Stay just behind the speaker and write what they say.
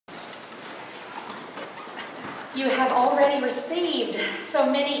You have already received so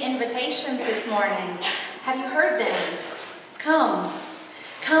many invitations this morning. Have you heard them? Come.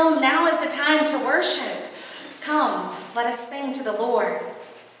 Come, now is the time to worship. Come, let us sing to the Lord.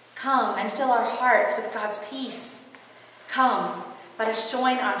 Come and fill our hearts with God's peace. Come, let us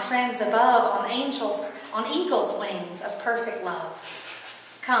join our friends above on eagle's wings of perfect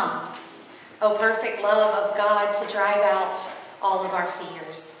love. Come, O perfect love of God, to drive out all of our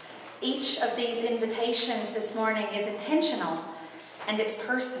fears. Each of these invitations this morning is intentional and it's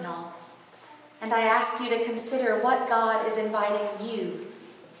personal. And I ask you to consider what God is inviting you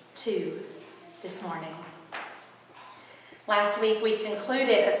to this morning. Last week we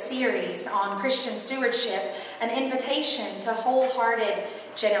concluded a series on Christian stewardship, an invitation to wholehearted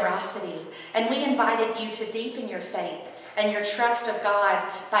generosity. And we invited you to deepen your faith and your trust of God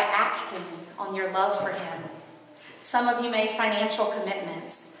by acting on your love for Him. Some of you made financial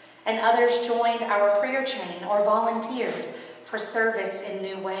commitments, and others joined our prayer chain or volunteered for service in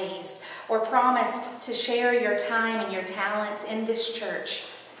new ways, or promised to share your time and your talents in this church,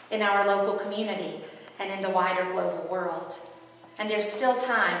 in our local community, and in the wider global world. And there's still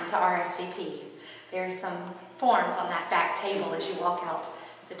time to RSVP. There are some forms on that back table as you walk out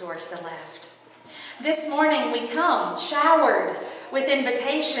the door to the left. This morning we come showered with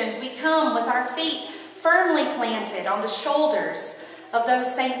invitations. We come with our feet firmly planted on the shoulders of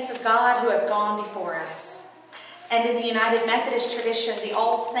those saints of God who have gone before us. And in the United Methodist tradition, the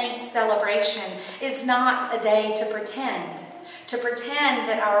All Saints celebration is not a day to pretend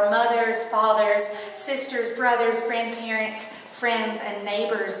that our mothers, fathers, sisters, brothers, grandparents, friends, and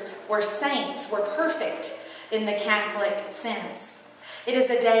neighbors were saints, were perfect in the Catholic sense. It is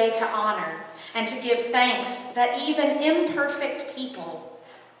a day to honor and to give thanks that even imperfect people,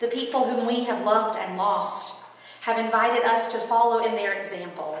 the people whom we have loved and lost, have invited us to follow in their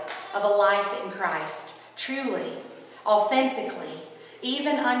example of a life in Christ, truly, authentically,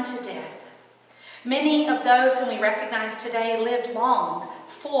 even unto death. Many of those whom we recognize today lived long,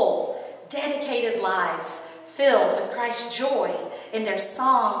 full, dedicated lives filled with Christ's joy in their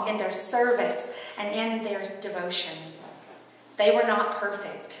song, in their service, and in their devotion. They were not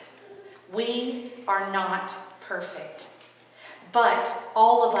perfect. We are not perfect. But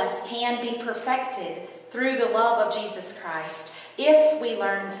all of us can be perfected through the love of Jesus Christ if we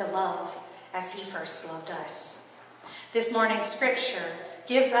learn to love as He first loved us. This morning's scripture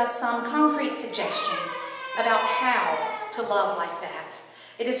gives us some concrete suggestions about how to love like that.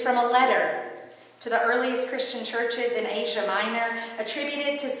 It is from a letter to the earliest Christian churches in Asia Minor,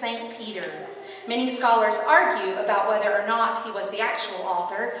 attributed to St. Peter. Many scholars argue about whether or not he was the actual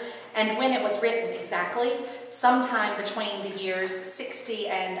author and when it was written exactly, sometime between the years 60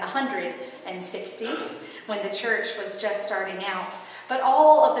 and 160, when the church was just starting out. But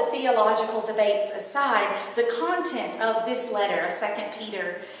all of the theological debates aside, the content of this letter of 2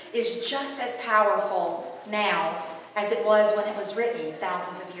 Peter is just as powerful now as it was when it was written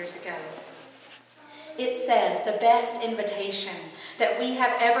thousands of years ago. It says the best invitation that we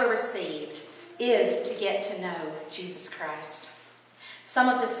have ever received is to get to know Jesus Christ. Some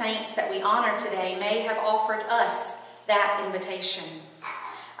of the saints that we honor today may have offered us that invitation.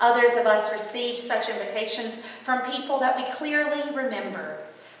 Others of us received such invitations from people that we clearly remember,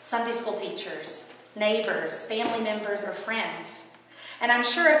 Sunday school teachers, neighbors, family members, or friends. And I'm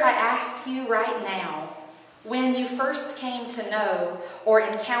sure if I asked you right now, when you first came to know or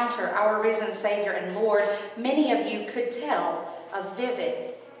encounter our risen Savior and Lord, many of you could tell a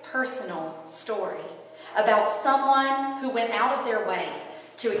vivid, personal story about someone who went out of their way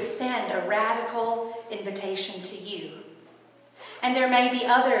to extend a radical invitation to you. And there may be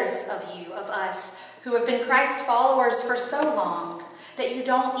others of you, of us, who have been Christ followers for so long that you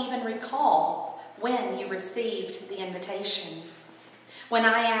don't even recall when you received the invitation. When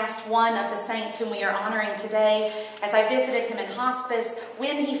I asked one of the saints whom we are honoring today, as I visited him in hospice,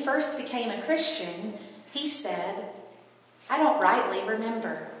 when he first became a Christian, he said, "I don't rightly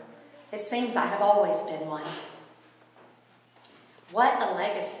remember. It seems I have always been one." What a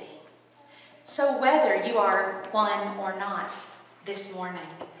legacy. So whether you are one or not this morning,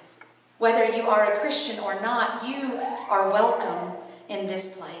 whether you are a Christian or not, you are welcome in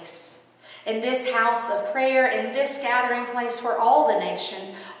this place. In this house of prayer, in this gathering place for all the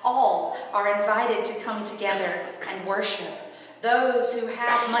nations, all are invited to come together and worship. Those who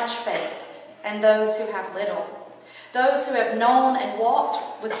have much faith and those who have little. Those who have known and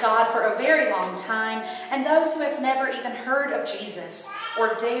walked with God for a very long time, and those who have never even heard of Jesus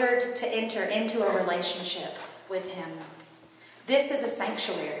or dared to enter into a relationship with Him. This is a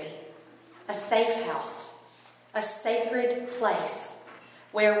sanctuary, a safe house, a sacred place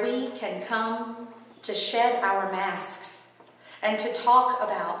where we can come to shed our masks and to talk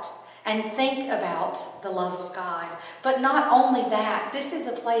about and think about the love of God. But not only that, this is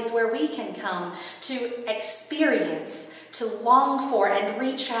a place where we can come to experience, to long for, and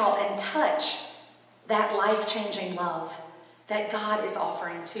reach out and touch that life-changing love that God is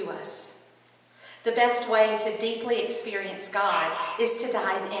offering to us. The best way to deeply experience God is to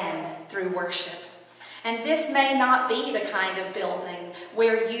dive in through worship. And this may not be the kind of building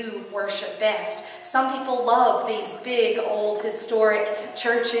where you worship best. Some people love these big, old, historic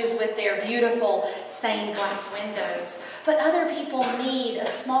churches with their beautiful stained glass windows. But other people need a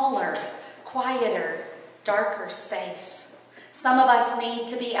smaller, quieter, darker space. Some of us need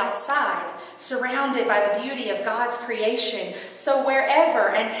to be outside, surrounded by the beauty of God's creation. So wherever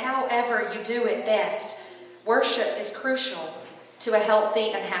and however you do it best, worship is crucial to a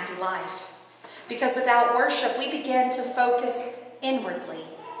healthy and happy life. Because without worship, we begin to focus inwardly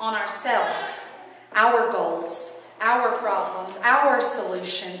on ourselves, our goals, our problems, our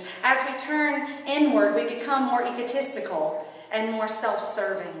solutions. As we turn inward, we become more egotistical and more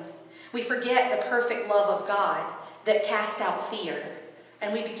self-serving. We forget the perfect love of God that casts out fear,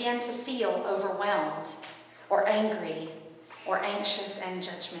 and we begin to feel overwhelmed or angry or anxious and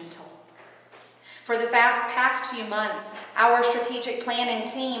judgmental. For the past few months, our strategic planning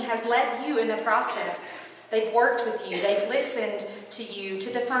team has led you in the process. They've worked with you. They've listened to you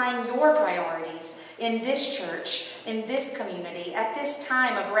to define your priorities in this church, in this community, at this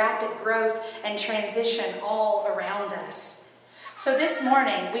time of rapid growth and transition all around us. So this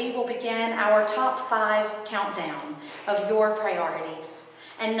morning, we will begin our top 5 countdown of your priorities.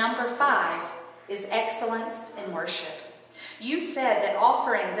 And number 5 is excellence in worship. You said that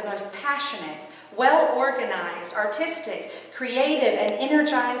offering the most passionate, well-organized, artistic, creative, and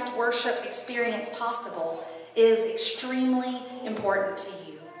energized worship experience possible is extremely important to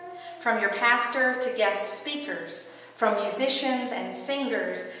you. From your pastor to guest speakers, from musicians and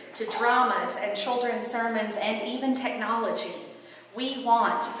singers to dramas and children's sermons and even technology, we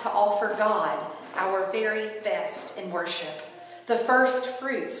want to offer God our very best in worship, the first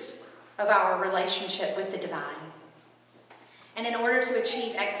fruits of our relationship with the divine. And in order to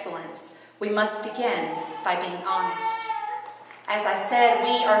achieve excellence, we must begin by being honest. As I said,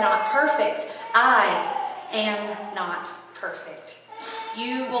 we are not perfect. I am not perfect.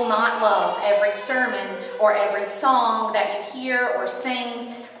 You will not love every sermon or every song that you hear or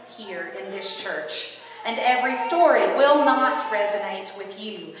sing here in this church. And every story will not resonate with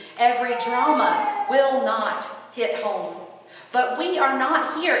you. Every drama will not hit home. But we are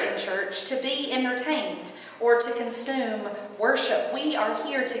not here in church to be entertained or to consume worship. We are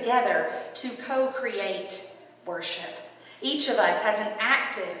here together to co-create worship. Each of us has an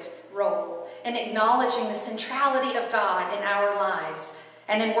active role in acknowledging the centrality of God in our lives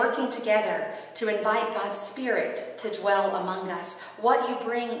and in working together to invite God's Spirit to dwell among us. What you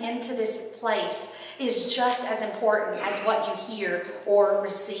bring into this place is just as important as what you hear or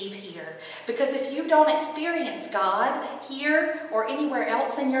receive here. Because if you don't experience God here or anywhere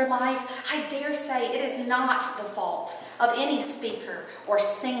else in your life, I dare say it is not the fault of any speaker or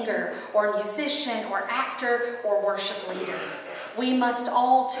singer or musician or actor or worship leader. We must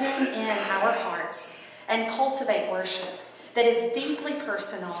all tune in our hearts and cultivate worship that is deeply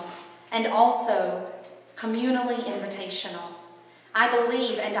personal and also communally invitational. I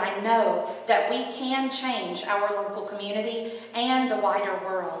believe and I know that we can change our local community and the wider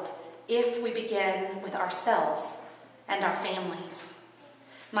world if we begin with ourselves and our families.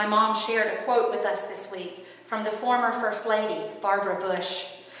 My mom shared a quote with us this week from the former First Lady, Barbara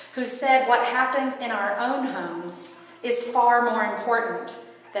Bush, who said what happens in our own homes is far more important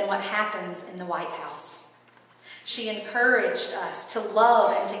than what happens in the White House. She encouraged us to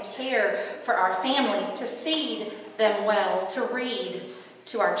love and to care for our families, to feed them well, to read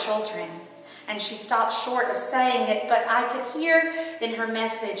to our children. And she stopped short of saying it, but I could hear in her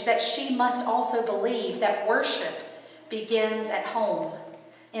message that she must also believe that worship begins at home,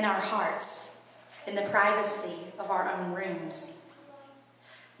 in our hearts, in the privacy of our own rooms.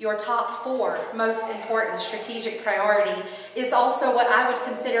 Your top 4 most important strategic priority is also what I would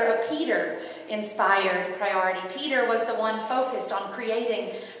consider a Peter-inspired priority. Peter was the one focused on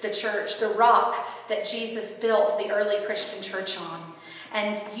creating the church, the rock that Jesus built the early Christian church on.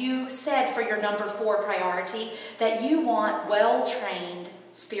 And you said for your number 4 priority that you want well-trained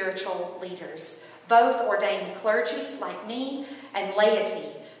spiritual leaders, both ordained clergy like me and laity,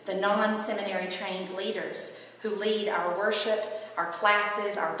 the non-seminary trained leaders who lead our worship, our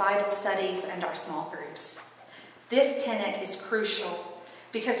classes, our Bible studies, and our small groups. This tenet is crucial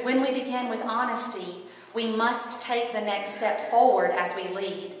because when we begin with honesty, we must take the next step forward as we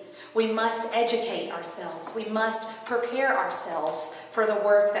lead. We must educate ourselves. We must prepare ourselves for the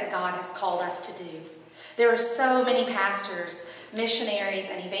work that God has called us to do. There are so many pastors, missionaries,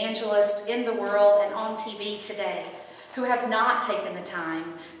 and evangelists in the world and on TV today who have not taken the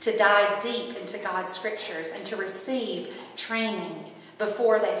time to dive deep into God's scriptures and to receive training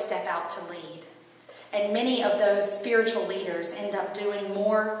before they step out to lead. And many of those spiritual leaders end up doing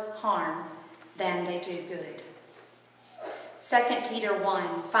more harm than they do good. 2 Peter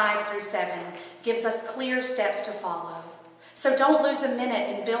 1, 5 through 7 gives us clear steps to follow. So don't lose a minute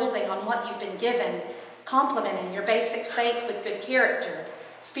in building on what you've been given, complementing your basic faith with good character,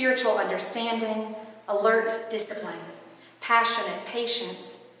 spiritual understanding, alert discipline, passionate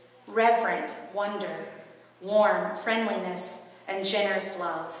patience, reverent wonder, warm friendliness, and generous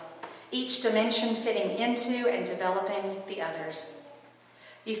love, each dimension fitting into and developing the others.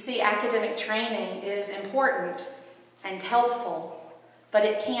 You see, academic training is important and helpful, but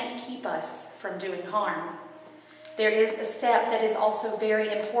it can't keep us from doing harm. There is a step that is also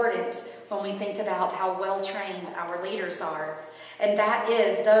very important when we think about how well-trained our leaders are, and that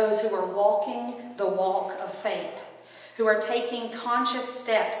is those who are walking the walk of faith, who are taking conscious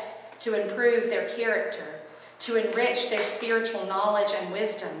steps to improve their character, to enrich their spiritual knowledge and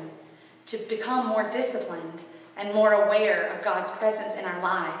wisdom, to become more disciplined and more aware of God's presence in our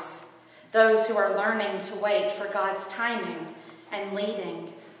lives, those who are learning to wait for God's timing and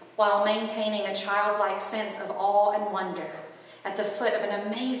leading while maintaining a childlike sense of awe and wonder at the foot of an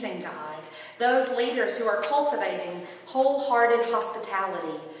amazing God, those leaders who are cultivating wholehearted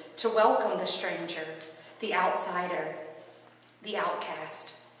hospitality to welcome the stranger, the outsider, the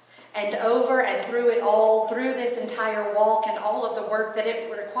outcast. And over and through it all, through this entire walk and all of the work that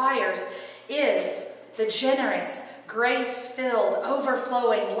it requires, is the generous, grace-filled,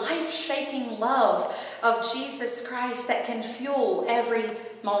 overflowing, life-shaking love of Jesus Christ that can fuel every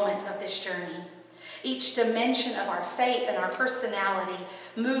moment of this journey. Each dimension of our faith and our personality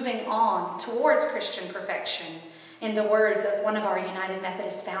moving on towards Christian perfection, in the words of one of our United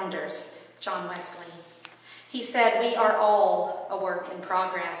Methodist founders, John Wesley. He said, "We are all a work in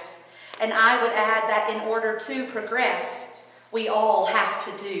progress." And I would add that in order to progress, we all have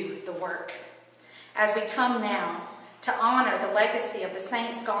to do the work. As we come now to honor the legacy of the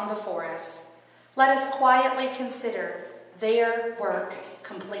saints gone before us, let us quietly consider their work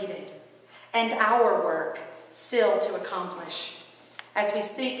completed and our work still to accomplish as we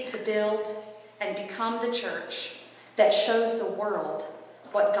seek to build and become the church that shows the world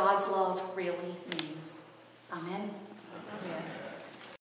what God's love really means. Amen. Amen.